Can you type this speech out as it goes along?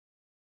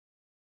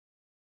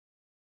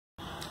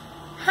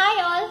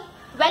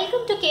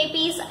to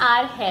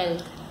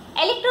kpsourhealth.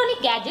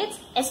 Electronic gadgets,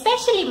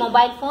 especially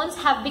mobile phones,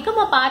 have become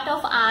a part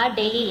of our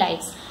daily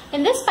lives.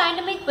 In this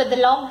pandemic with the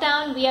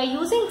lockdown, we are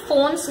using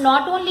phones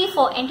not only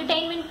for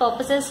entertainment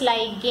purposes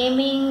like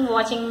gaming,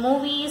 watching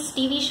movies,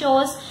 TV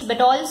shows, but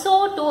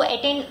also to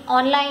attend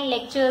online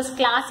lectures,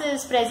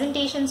 classes,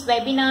 presentations,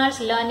 webinars,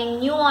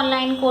 learning new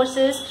online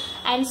courses,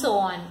 and so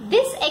on.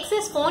 This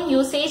excess phone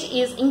usage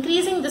is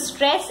increasing the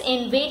stress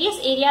in various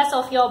areas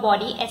of your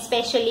body,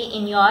 especially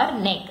in your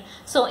neck.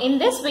 So in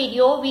this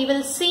video, we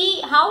will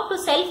see how to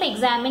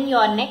self-examine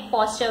your neck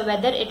posture,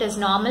 whether it is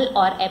normal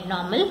or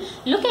abnormal.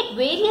 Look at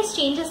various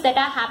changes that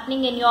are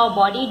happening in your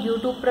body due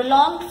to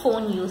prolonged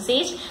phone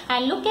usage,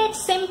 and look at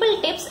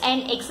simple tips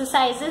and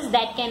exercises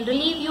that can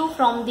relieve you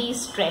from these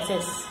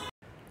stresses.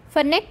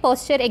 For neck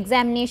posture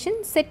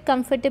examination, sit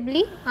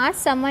comfortably. Ask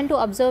someone to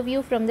observe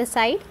you from the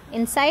side.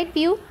 In side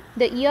view,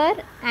 the ear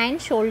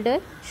and shoulder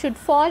should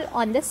fall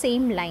on the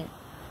same line.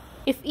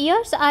 If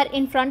ears are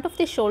in front of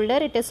the shoulder,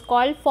 it is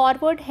called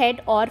forward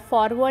head or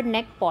forward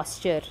neck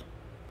posture.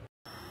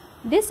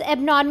 This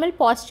abnormal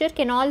posture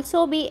can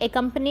also be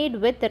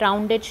accompanied with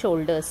rounded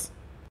shoulders.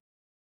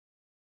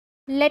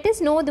 Let us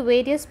know the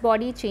various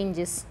body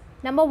changes.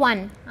 Number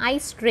 1. Eye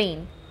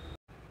strain.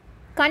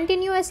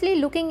 Continuously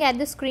looking at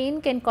the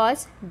screen can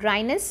cause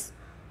dryness,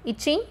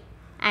 itching,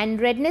 and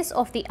redness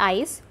of the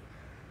eyes.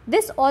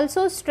 This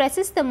also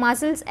stresses the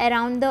muscles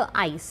around the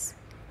eyes.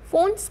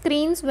 Phone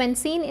screens, when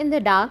seen in the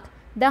dark,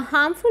 the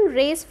harmful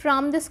rays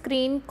from the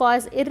screen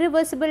cause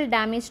irreversible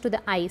damage to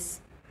the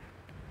eyes.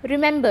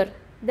 Remember,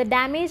 the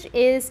damage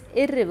is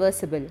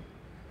irreversible.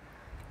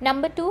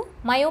 Number 2.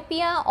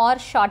 Myopia or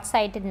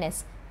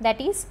short-sightedness, that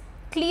is,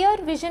 clear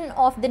vision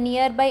of the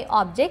nearby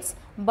objects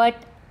but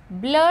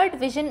blurred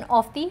vision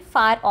of the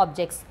far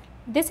objects.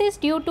 This is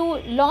due to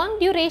long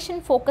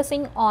duration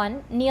focusing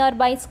on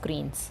nearby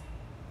screens.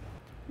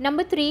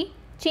 Number 3.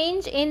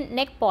 Change in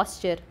neck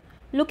posture.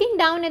 Looking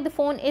down at the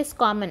phone is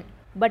common,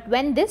 but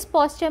when this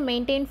posture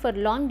maintained for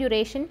long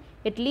duration,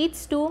 it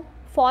leads to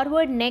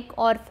forward neck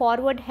or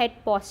forward head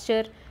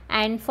posture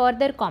and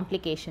further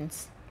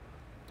complications.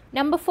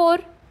 Number 4.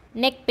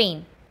 Neck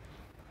pain.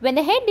 When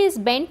the head is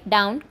bent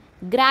down,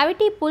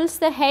 gravity pulls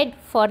the head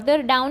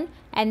further down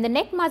and the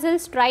neck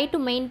muscles try to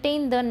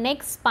maintain the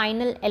neck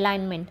spinal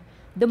alignment.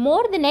 The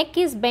more the neck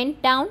is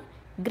bent down,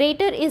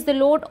 greater is the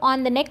load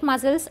on the neck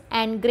muscles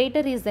and greater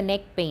is the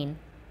neck pain.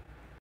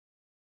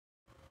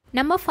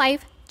 Number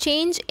 5.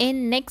 Change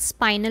in neck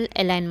spinal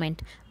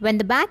alignment. When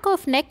the back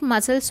of neck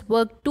muscles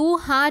work too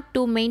hard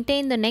to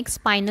maintain the neck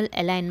spinal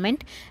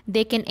alignment,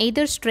 they can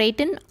either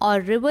straighten or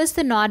reverse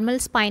the normal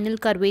spinal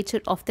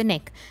curvature of the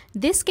neck.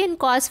 This can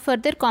cause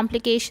further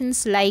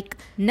complications like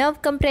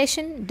nerve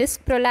compression,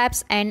 disc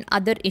prolapse, and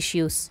other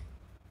issues.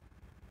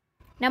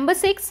 Number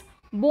 6.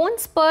 Bone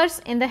spurs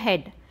in the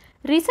head.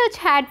 Research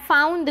had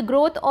found the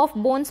growth of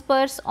bone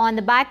spurs on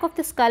the back of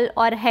the skull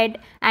or head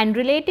and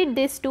related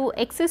this to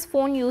excess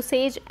phone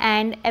usage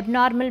and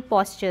abnormal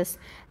postures.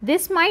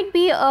 This might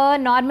be a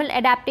normal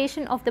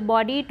adaptation of the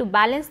body to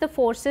balance the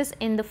forces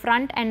in the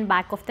front and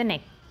back of the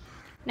neck.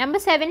 Number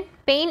 7.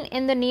 Pain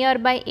in the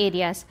nearby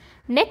areas.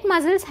 Neck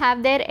muscles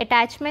have their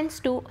attachments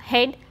to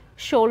head,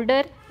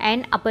 shoulder,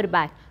 and upper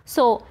back.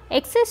 So,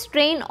 excess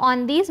strain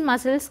on these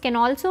muscles can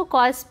also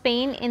cause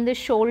pain in the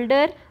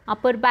shoulder,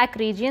 upper back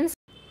regions,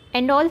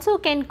 and also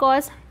can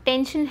cause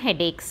tension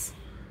headaches.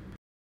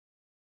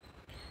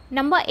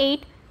 Number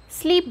 8.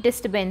 Sleep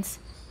disturbance.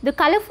 The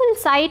colorful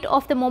sight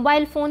of the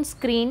mobile phone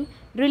screen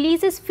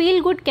releases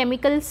feel-good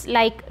chemicals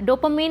like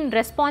dopamine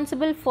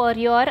responsible for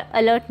your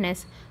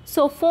alertness.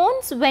 So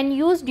phones, when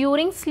used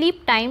during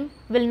sleep time,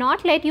 will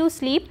not let you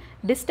sleep,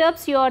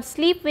 disturbs your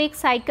sleep-wake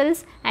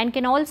cycles, and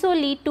can also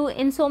lead to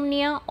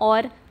insomnia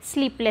or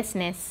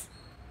sleeplessness.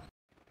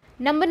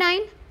 Number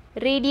 9.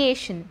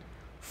 Radiation.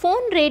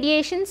 Phone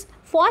radiations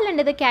fall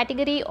under the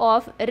category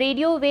of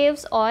radio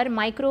waves or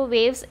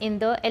microwaves in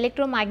the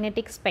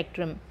electromagnetic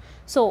spectrum.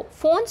 So,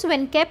 phones,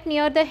 when kept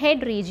near the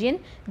head region,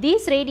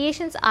 these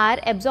radiations are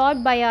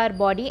absorbed by our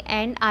body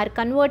and are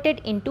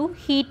converted into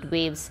heat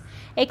waves.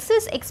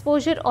 Excess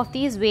exposure of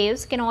these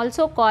waves can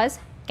also cause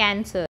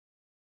cancer.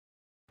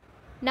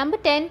 Number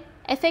 10.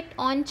 Effect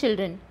on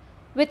children.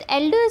 With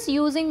elders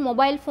using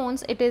mobile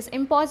phones, it is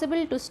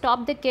impossible to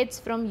stop the kids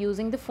from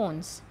using the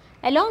phones.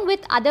 Along with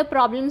other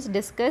problems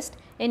discussed,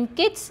 in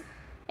kids,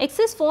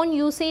 excess phone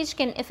usage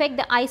can affect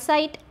the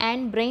eyesight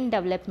and brain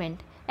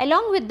development.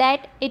 Along with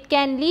that, it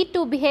can lead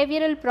to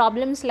behavioral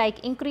problems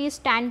like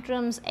increased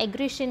tantrums,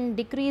 aggression,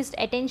 decreased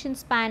attention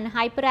span,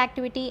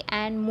 hyperactivity,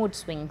 and mood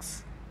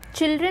swings.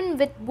 Children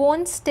with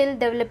bones still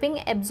developing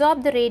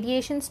absorb the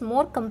radiations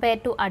more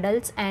compared to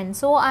adults, and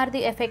so are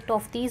the effect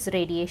of these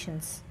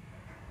radiations.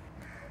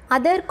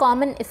 Other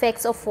common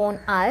effects of phone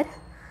are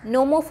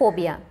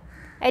nomophobia.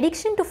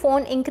 Addiction to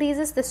phone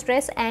increases the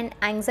stress and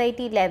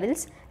anxiety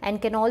levels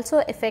and can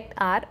also affect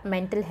our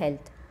mental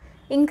health.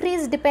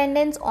 Increased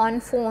dependence on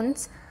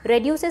phones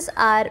reduces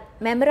our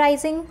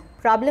memorizing,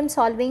 problem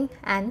solving,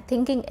 and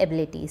thinking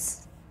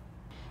abilities.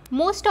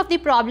 Most of the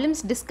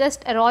problems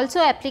discussed are also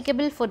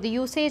applicable for the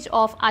usage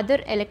of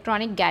other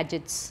electronic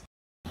gadgets.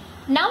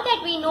 Now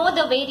that we know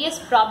the various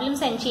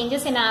problems and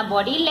changes in our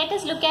body, let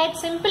us look at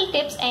simple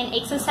tips and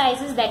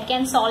exercises that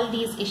can solve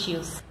these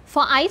issues.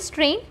 For eye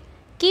strain,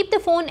 keep the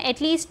phone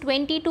at least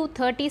 20 to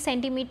 30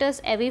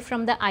 centimeters away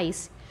from the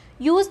eyes.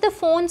 Use the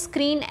phone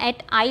screen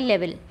at eye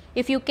level.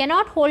 If you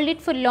cannot hold it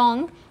for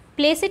long,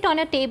 place it on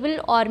a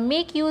table or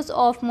make use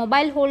of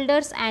mobile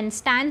holders and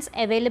stands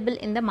available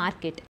in the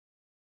market.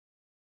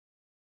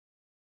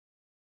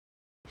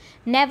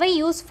 Never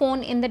use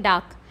phone in the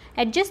dark.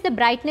 Adjust the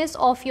brightness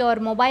of your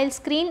mobile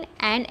screen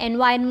and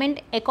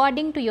environment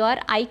according to your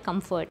eye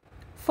comfort.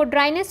 For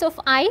dryness of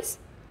eyes,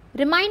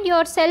 remind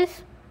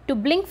yourself to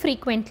blink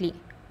frequently.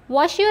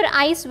 Wash your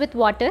eyes with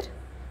water.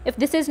 If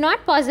this is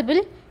not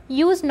possible,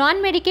 use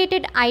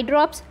non-medicated eye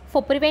drops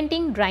for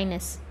preventing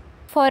dryness.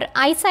 For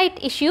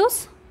eyesight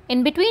issues,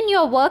 in between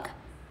your work,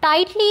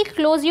 tightly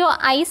close your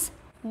eyes,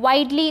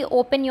 widely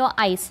open your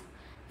eyes.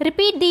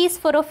 Repeat these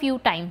for a few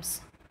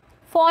times.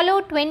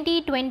 Follow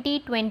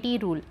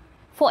 20-20-20 rule.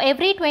 For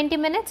every 20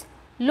 minutes,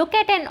 look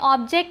at an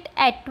object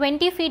at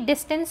 20 feet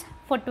distance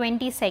for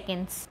 20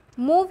 seconds.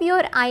 Move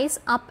your eyes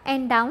up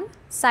and down,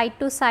 side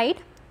to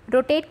side,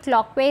 rotate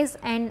clockwise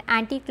and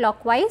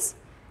anti-clockwise,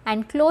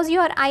 and close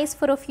your eyes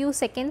for a few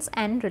seconds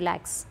and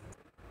relax.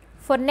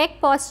 For neck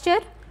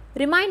posture,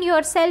 remind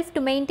yourself to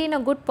maintain a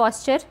good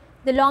posture.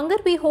 The longer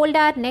we hold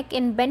our neck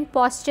in bent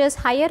postures,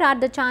 higher are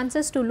the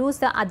chances to lose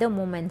the other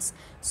movements.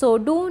 So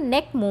do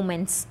neck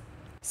movements.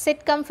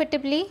 Sit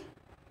comfortably,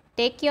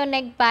 take your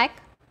neck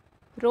back,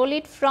 roll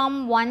it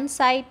from one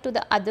side to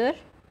the other.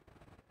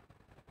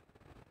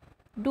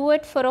 Do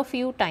it for a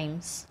few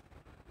times.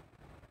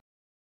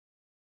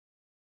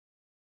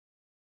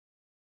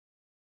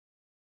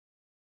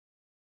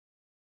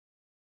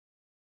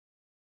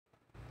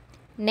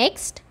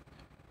 Next,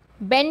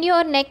 bend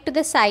your neck to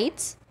the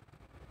sides,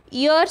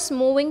 ears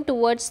moving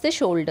towards the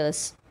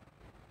shoulders.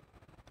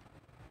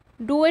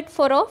 Do it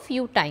for a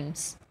few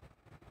times.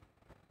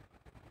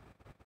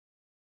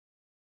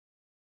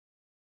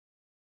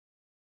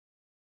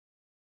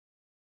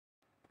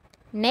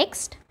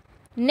 Next,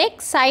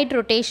 neck side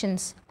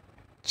rotations,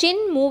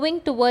 chin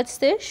moving towards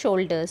the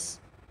shoulders.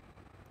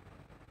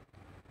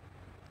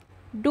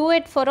 Do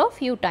it for a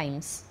few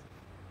times.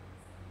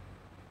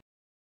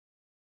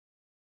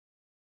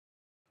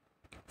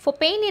 For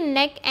pain in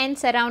neck and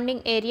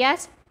surrounding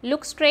areas,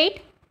 look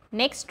straight,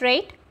 neck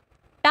straight,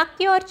 tuck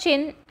your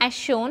chin as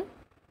shown.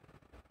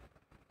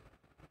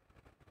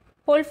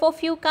 Hold for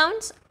few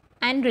counts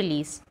and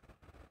release.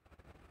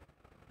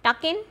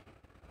 Tuck in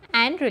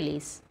and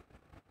release.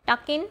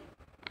 Tuck in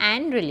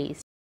and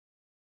release.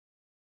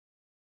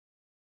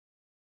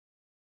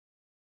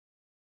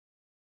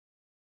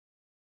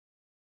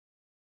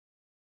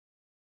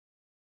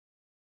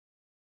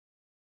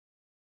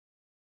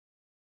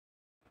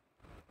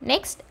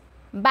 Next,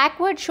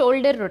 backward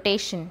shoulder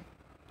rotation.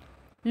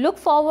 Look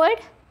forward,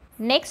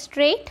 neck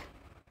straight,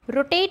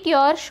 rotate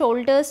your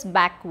shoulders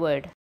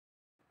backward.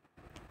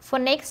 For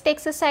next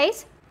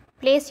exercise,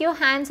 place your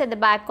hands at the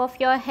back of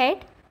your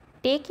head.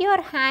 Take your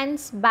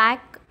hands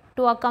back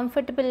to a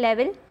comfortable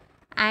level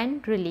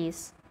and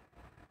release.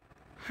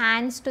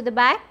 Hands to the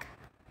back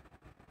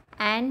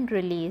and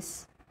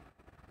release.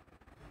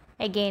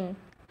 Again,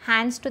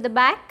 hands to the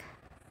back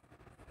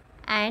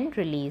and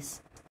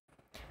release.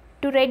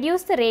 To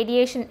reduce the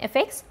radiation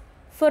effects,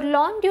 for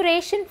long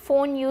duration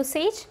phone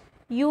usage,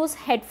 use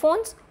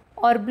headphones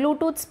or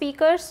Bluetooth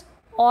speakers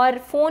or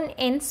phone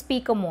in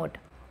speaker mode.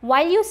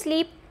 While you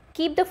sleep,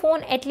 keep the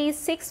phone at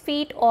least 6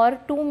 feet or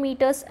 2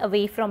 meters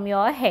away from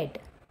your head.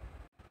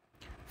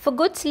 For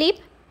good sleep,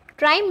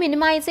 try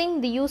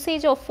minimizing the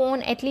usage of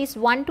phone at least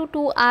 1 to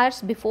 2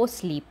 hours before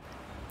sleep.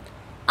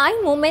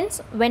 Eye movements,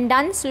 when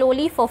done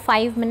slowly for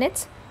 5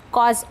 minutes,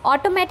 cause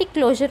automatic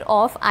closure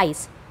of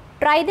eyes.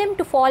 Try them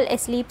to fall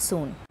asleep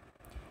soon.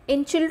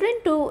 In children,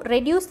 to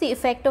reduce the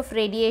effect of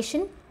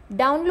radiation,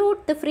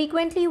 download the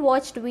frequently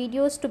watched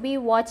videos to be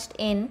watched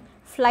in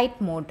flight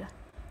mode.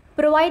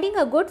 Providing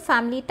a good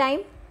family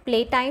time,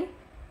 playtime,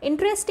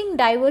 interesting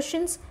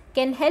diversions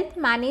can help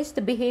manage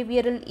the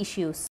behavioral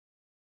issues.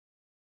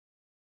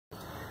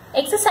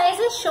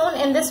 Exercises shown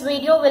in this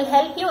video will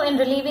help you in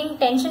relieving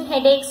tension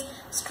headaches,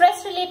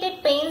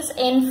 stress-related pains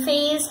in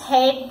face,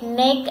 head,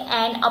 neck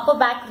and upper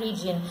back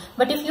region.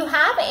 But if you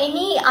have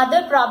any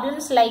other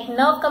problems like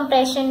nerve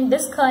compression,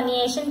 disc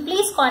herniation,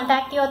 please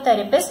contact your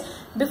therapist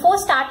before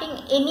starting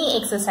any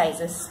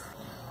exercises.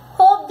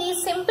 Hope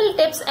these simple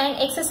tips and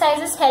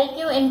exercises help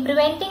you in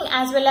preventing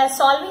as well as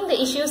solving the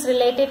issues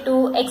related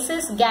to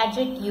excess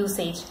gadget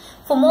usage.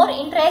 For more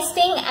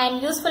interesting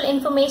and useful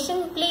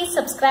information, please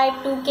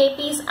subscribe to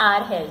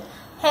kpsourhealth,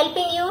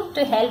 helping you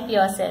to help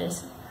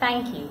yourselves.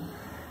 Thank you.